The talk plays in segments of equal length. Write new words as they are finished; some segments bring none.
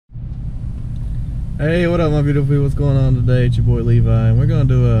Hey, what up my beautiful people? What's going on today? It's your boy Levi, and we're gonna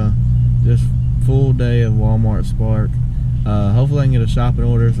do a just full day of Walmart Spark. Hopefully I can get a shopping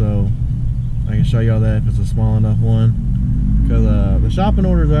order so I can show y'all that if it's a small enough one. Because the shopping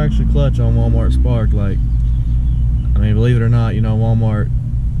orders are actually clutch on Walmart Spark. Like, I mean, believe it or not, you know, Walmart,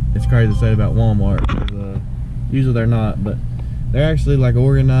 it's crazy to say about Walmart, because usually they're not, but they're actually like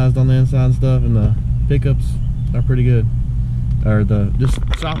organized on the inside and stuff, and the pickups are pretty good. Or just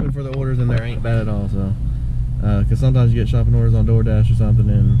shopping for the orders in there ain't bad at all. So because sometimes you get shopping orders on DoorDash or something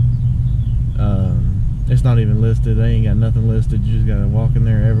and it's not even listed. They ain't got nothing listed. You just gotta walk in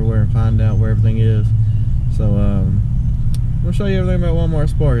there everywhere and find out where everything is. So I'm gonna show you everything about Walmart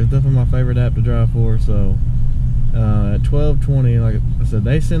Spark. It's definitely my favorite app to drive for. So at 12:20, like I said,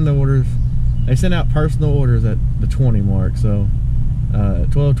 they send the orders, they send out personal orders at the 20 mark. So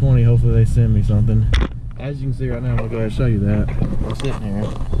at 12:20, hopefully they send me something. As you can see right now, I'll go ahead and show you that. I'm sitting here.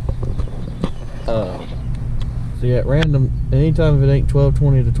 See, at random, anytime if it ain't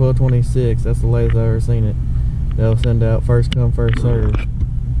 12:20 to 12:26, that's the latest I've ever seen it. They'll send out first come, first serve.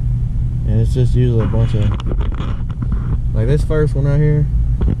 And it's just usually a bunch of, like this first one right here,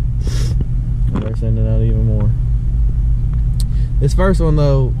 they're sending out even more. This first one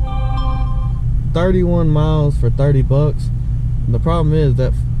though, 31 miles for 30 bucks. And the problem is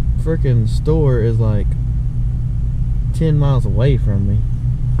that freaking store is like 10 miles away from me,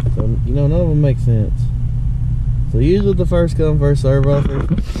 so you know, none of them make sense. So usually the first come first serve offer,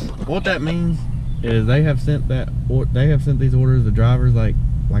 what that means is they have sent these orders to drivers like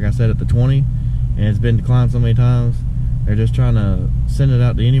I said at the 20, and it's been declined so many times. They're just trying to send it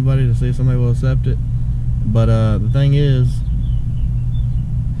out to anybody to see if somebody will accept it. But the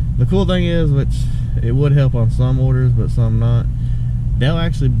cool thing is, which it would help on some orders but some not, they'll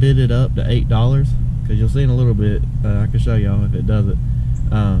actually bid it up to $8, because you'll see in a little bit. I can show y'all if it does it.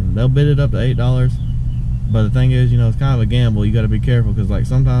 They'll bid it up to $8, but the thing is, you know, it's kind of a gamble. You got to be careful, because like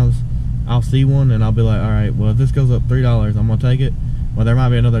sometimes I'll see one and I'll be like, all right, well if this goes up $3, I'm gonna take it. Well, there might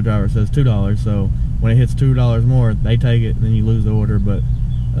be another driver that says $2, so when it hits $2 more, they take it, and then you lose the order. But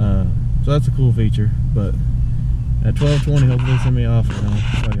so that's a cool feature. But at 12:20, hopefully send me off, and I'll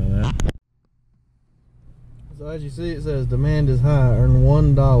show y'all that. So as you see, it says demand is high, earn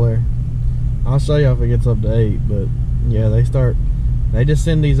 $1. I'll show you if it gets up to 8, but yeah, they just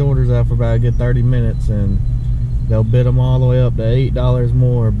send these orders out for about a good 30 minutes, and they'll bid them all the way up to $8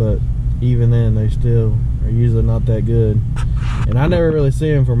 more, but even then they still are usually not that good. And I never really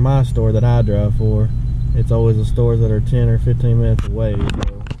see them from my store that I drive for. It's always the stores that are 10 or 15 minutes away,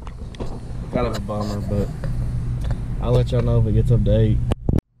 so kind of a bummer, but I'll let y'all know if it gets up to 8.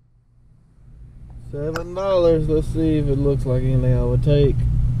 $7. Let's see if it looks like anything I would take.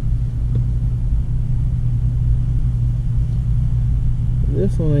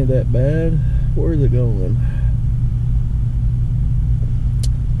 This one ain't that bad. Where's it going?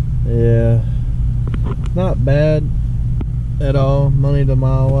 Yeah, not bad at all, money to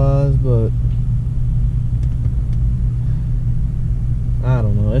mile wise, but I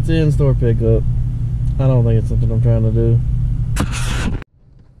don't know. It's an in-store pickup. I don't think it's something I'm trying to do.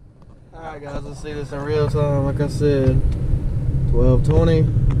 Alright guys, let's see this in real time. Like I said, 12:20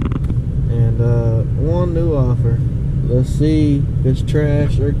 and one new offer. Let's see if it's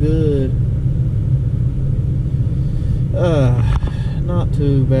trash or good. Not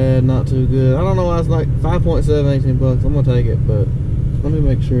too bad, not too good. I don't know why it's like 5.7, 18 bucks. I'm gonna take it, but let me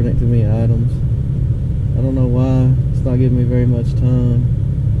make sure it ain't too many items. I don't know why it's not giving me very much time.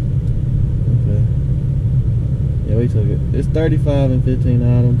 Okay. Yeah, we took it. It's 35 and 15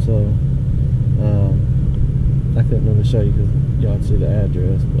 items, so I couldn't really show you because y'all can see the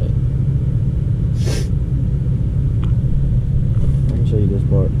address, but I can show you this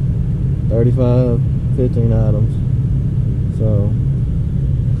part. 35, 15 items. So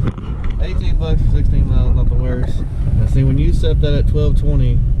 18 bucks for 16 miles, not the worst. Now see, when you set that at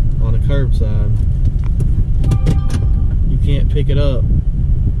 12:20 on a curbside, you can't pick it up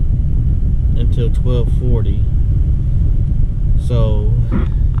until 12:40. So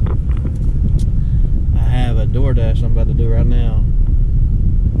I have a DoorDash I'm about to do right now,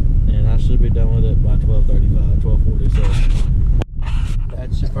 and I should be done with it by 12:35, 12:40. So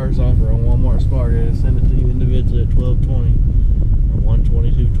that's your first offer on Walmart Spark. Is send it to you individually at 12:20 or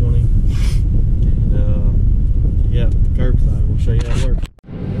 1:22:20. And yeah, curbside. We'll show you how it works.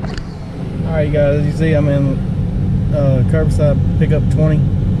 All right, guys. As you see, I'm in curbside pickup 20,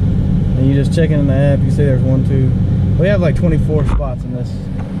 and you just check in the app. You see, there's 1, 2. We have like 24 spots in this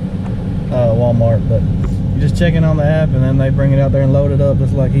Walmart, but you just check in on the app, and then they bring it out there and load it up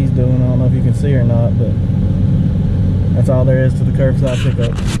just like he's doing. I don't know if you can see or not, but that's all there is to the curbside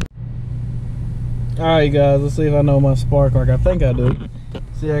pickup. Alright guys, let's see if I know my spark arc. I think I do.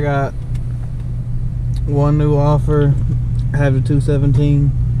 See, I got one new offer. I have the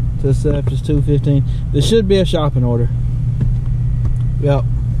 217 to accept, it's 215. This should be a shopping order. Yep.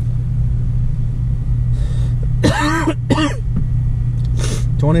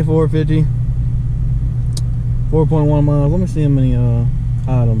 $24.50, 4.1 miles. Let me see how many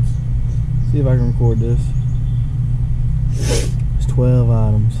items. See if I can record this. It's 12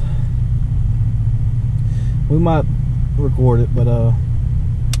 items. We might record it, but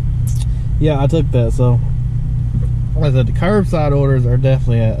yeah, I took that. So like I said, the curbside orders are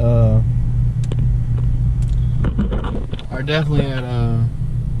definitely at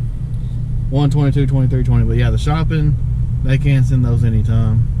 122, 23, 20. But yeah, the shopping, they can't send those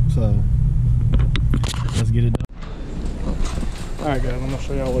anytime. So let's get it done. All right, guys, I'm gonna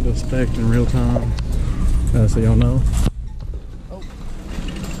show y'all what to expect in real time, so y'all know.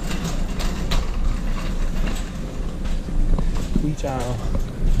 Beach aisle.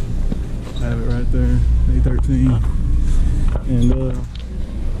 Have it right there, A13. And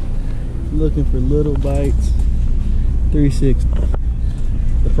looking for little bites, $3.60.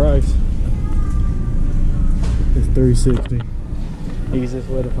 The price is $3.60. Easiest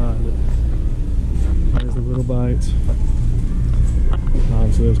way to find it. There's the little bites.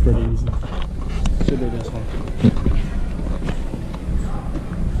 Obviously, it's pretty easy. Should be this one.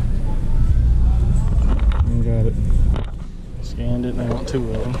 And got it. Scanned it, and I want 2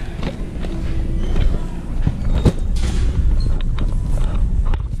 of them.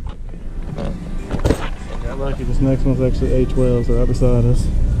 Got lucky, this next one's actually A12s, right beside us.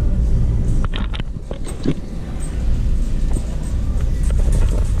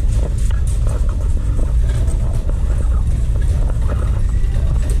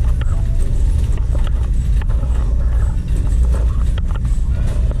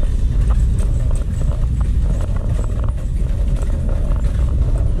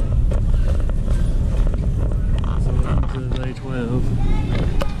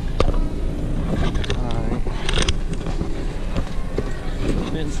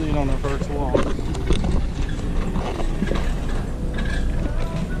 Didn't see it on our first walk.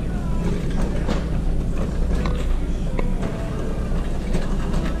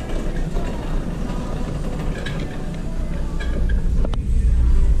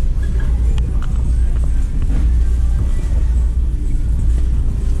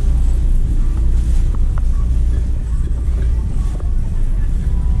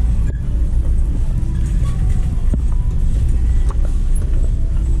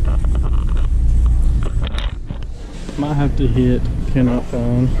 Might have to hit, cannot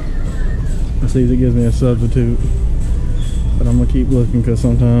find. Let's see if it gives me a substitute. But I'm gonna keep looking because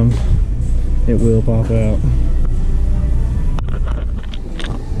sometimes it will pop out.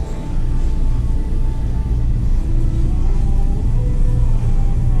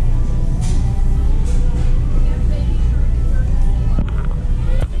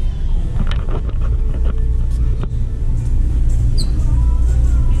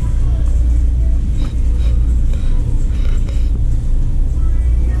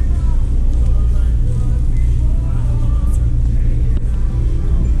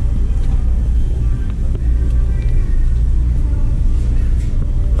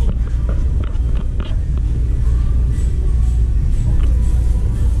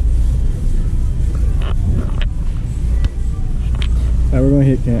 We're gonna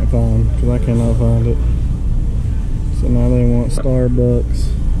hit can't find because I cannot find it. So now they want Starbucks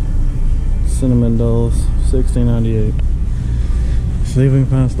cinnamon dolls, $16.98. See if we can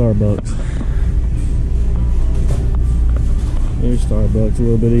find Starbucks. Here's Starbucks, a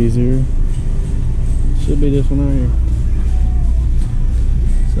little bit easier. Should be this one right here.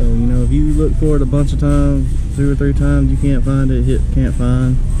 So you know, if you look for it a bunch of times, 2 or 3 times, you can't find it, hit can't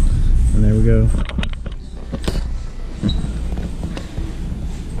find, and there we go.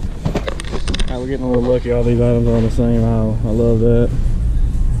 We're getting a little lucky, all these items are on the same aisle. I love that.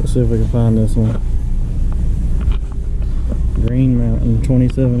 Let's see if we can find this one. Green Mountain,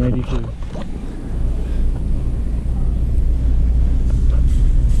 $27.82.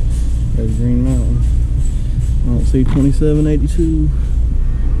 There's Green Mountain. I don't see $27.82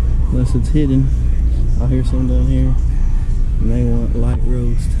 unless it's hidden. I hear some down here, and they want light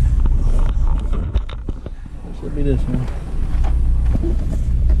roast. It should be this one.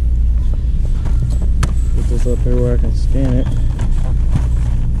 Put this up here where I can scan it.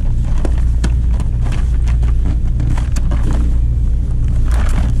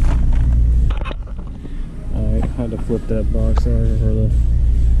 Alright, I had to flip that box. Sorry for the...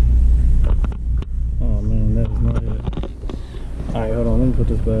 Oh man, that is not it. Alright, hold on, let me put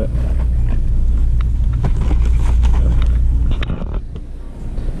this back.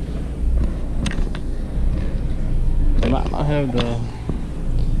 have the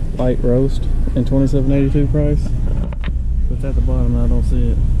light roast and $27.82 price, but it's at the bottom and I don't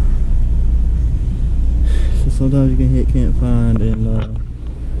see it. So sometimes you can hit can't find, and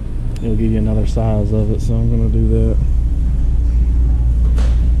it'll give you another size of it, so I'm gonna do that.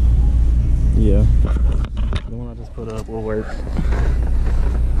 Yeah, the one I just put up will work.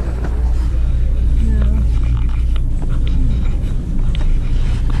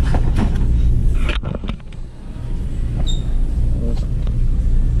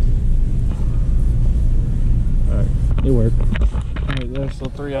 Alright, it worked. Alright, there, so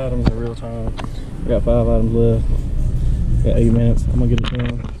 3 items in real time. I got 5 items left. Got 8 minutes. I'm gonna get it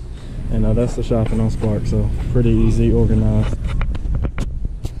done. And that's the shopping on Spark, so pretty easy, organized.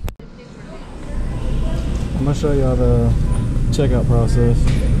 I'm gonna show y'all the checkout process.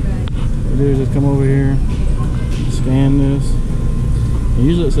 What you do is just come over here, scan this, and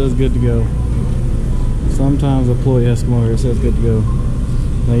usually it says good to go. Sometimes the employee has to come over here, it says good to go.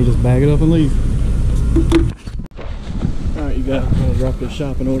 Now you just bag it up and leave. Alright, you got it. I'm gonna drop this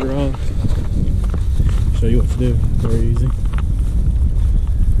shopping order off. Show you what to do. Very easy.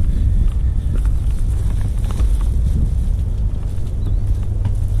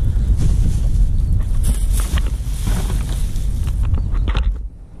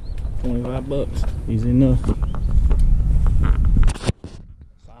 $25. Easy enough. Sign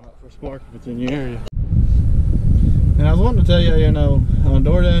up for Spark if it's in your area. And I was wanting to tell you, you know, on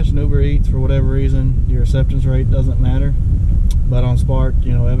DoorDash and Uber Eats, for whatever reason, your acceptance rate doesn't matter. But on Spark,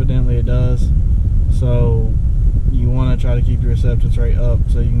 you know, evidently it does. So you want to try to keep your acceptance rate up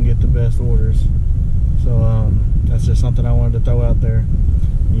so you can get the best orders. So that's just something I wanted to throw out there.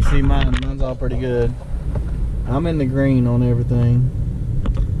 You see mine's all pretty good. I'm in the green on everything,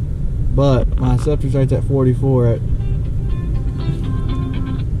 but my acceptance rate's at 44.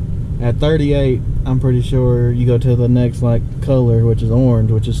 At 38, I'm pretty sure you go to the next like color, which is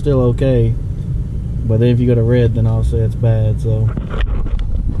orange, which is still okay. But then if you go to red, then obviously it's bad. So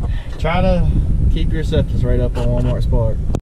try to keep your acceptance rate up on Walmart Spark.